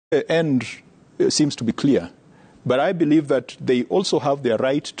The end seems to be clear, but I believe that they also have their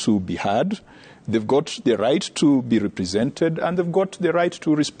right to be heard. They've got the right to be represented, and they've got the right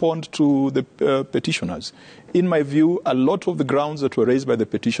to respond to the petitioners. In my view, a lot of the grounds that were raised by the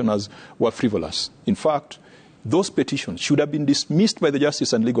petitioners were frivolous. In fact, those petitions should have been dismissed by the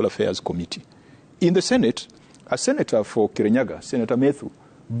Justice and Legal Affairs Committee. In the Senate, a senator for Kirinyaga, Senator Methu,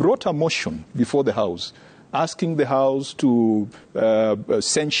 brought a motion before the House asking the House to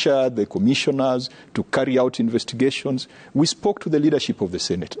censure the commissioners, to carry out investigations. We spoke to the leadership of the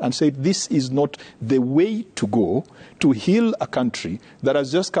Senate and said this is not the way to go to heal a country that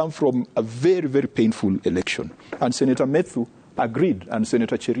has just come from a very, very painful election. And Senator Methu agreed, and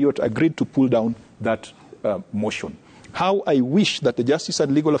Senator Cherera agreed to pull down that motion. How I wish that the Justice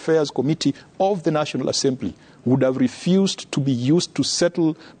and Legal Affairs Committee of the National Assembly would have refused to be used to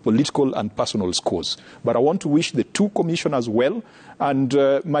settle political and personal scores. But I want to wish the two commissioners well, and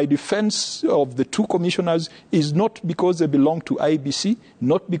my defense of the two commissioners is not because they belong to IBC,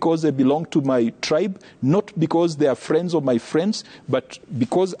 not because they belong to my tribe, not because they are friends of my friends, but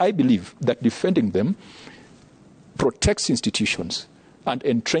because I believe that defending them protects institutions and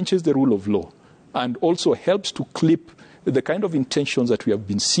entrenches the rule of law, and also helps to clip the kind of intentions that we have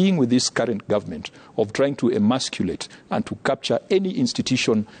been seeing with this current government of trying to emasculate and to capture any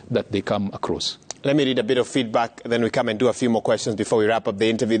institution that they come across. Let me read a bit of feedback, then we come and do a few more questions before we wrap up the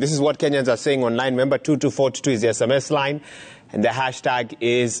interview. This is what Kenyans are saying online. Remember, 22422 is the SMS line, and the hashtag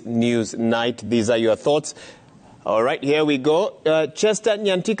is Newsnight. These are your thoughts. All right, here we go. Chester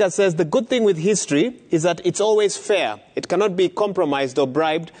Nyantika says, the good thing with history is that it's always fair. It cannot be compromised or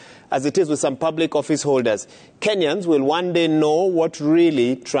bribed as it is with some public office holders. Kenyans will one day know what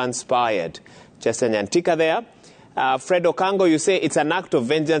really transpired. Chester Nyantika there. Fred Okango, you say it's an act of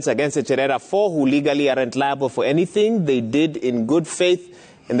vengeance against the Cherera 4 who legally aren't liable for anything they did in good faith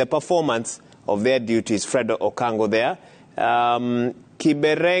in the performance of their duties. Fred Okango there.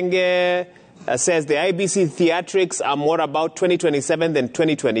 Kiberenge says the IBC theatrics are more about 2027 than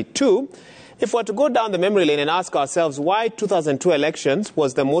 2022. If we're to go down the memory lane and ask ourselves why 2002 elections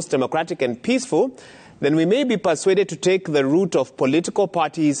was the most democratic and peaceful, then we may be persuaded to take the route of political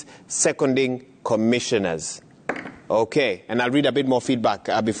parties seconding commissioners. Okay, and I'll read a bit more feedback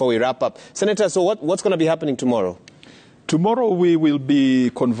before we wrap up. Senator, so what's going to be happening tomorrow? Tomorrow we will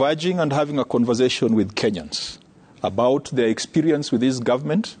be converging and having a conversation with Kenyans about their experience with this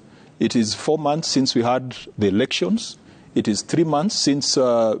government. It is 4 months since we had the elections. It is 3 months since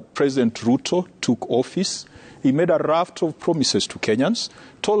President Ruto took office. He made a raft of promises to Kenyans,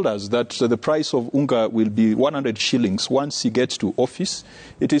 told us that the price of unga will be 100 shillings once he gets to office.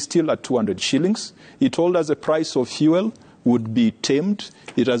 It is still at 200 shillings. He told us the price of fuel would be tamed.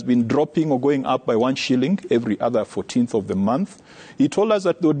 It has been dropping or going up by 1 shilling every other 14th of the month. He told us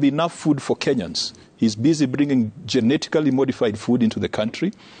that there would be enough food for Kenyans. He's busy bringing genetically modified food into the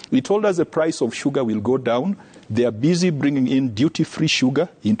country. He told us the price of sugar will go down. They are busy bringing in duty-free sugar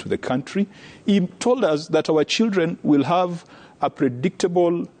into the country. He told us that our children will have a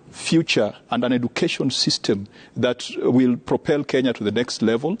predictable future and an education system that will propel Kenya to the next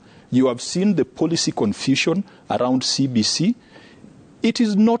level. You have seen the policy confusion around CBC. It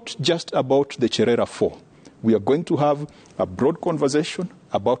is not just about the Cherera 4. We are going to have a broad conversation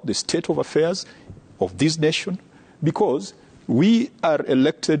about the state of affairs of this nation, because we are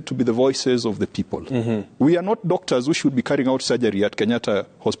elected to be the voices of the people. We are not doctors who should be carrying out surgery at Kenyatta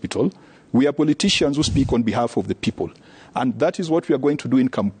Hospital. We are politicians who speak on behalf of the people. And that is what we are going to do in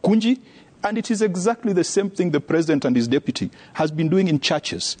Kamukunji. And it is exactly the same thing the president and his deputy has been doing in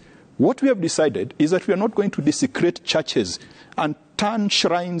churches. What we have decided is that we are not going to desecrate churches and turn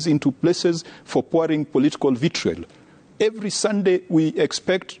shrines into places for pouring political vitriol. Every Sunday, we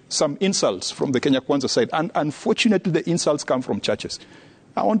expect some insults from the Kenya Kwanza side, and unfortunately, the insults come from churches.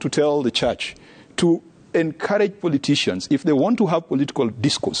 I want to tell the church to encourage politicians, if they want to have political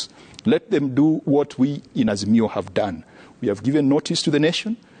discourse, let them do what we in Azimio have done. We have given notice to the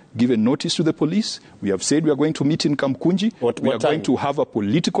nation, given notice to the police. We have said we are going to meet in Kamukunji. We are going to have a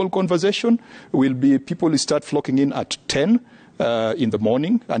political conversation. People will start flocking in at 10 in the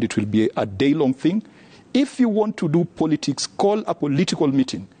morning, and it will be a day-long thing. If you want to do politics, call a political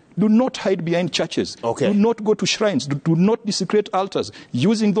meeting. Do not hide behind churches. Okay. Do not go to shrines. Do not desecrate altars,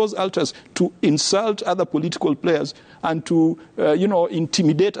 using those altars to insult other political players and to,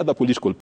 intimidate other political players.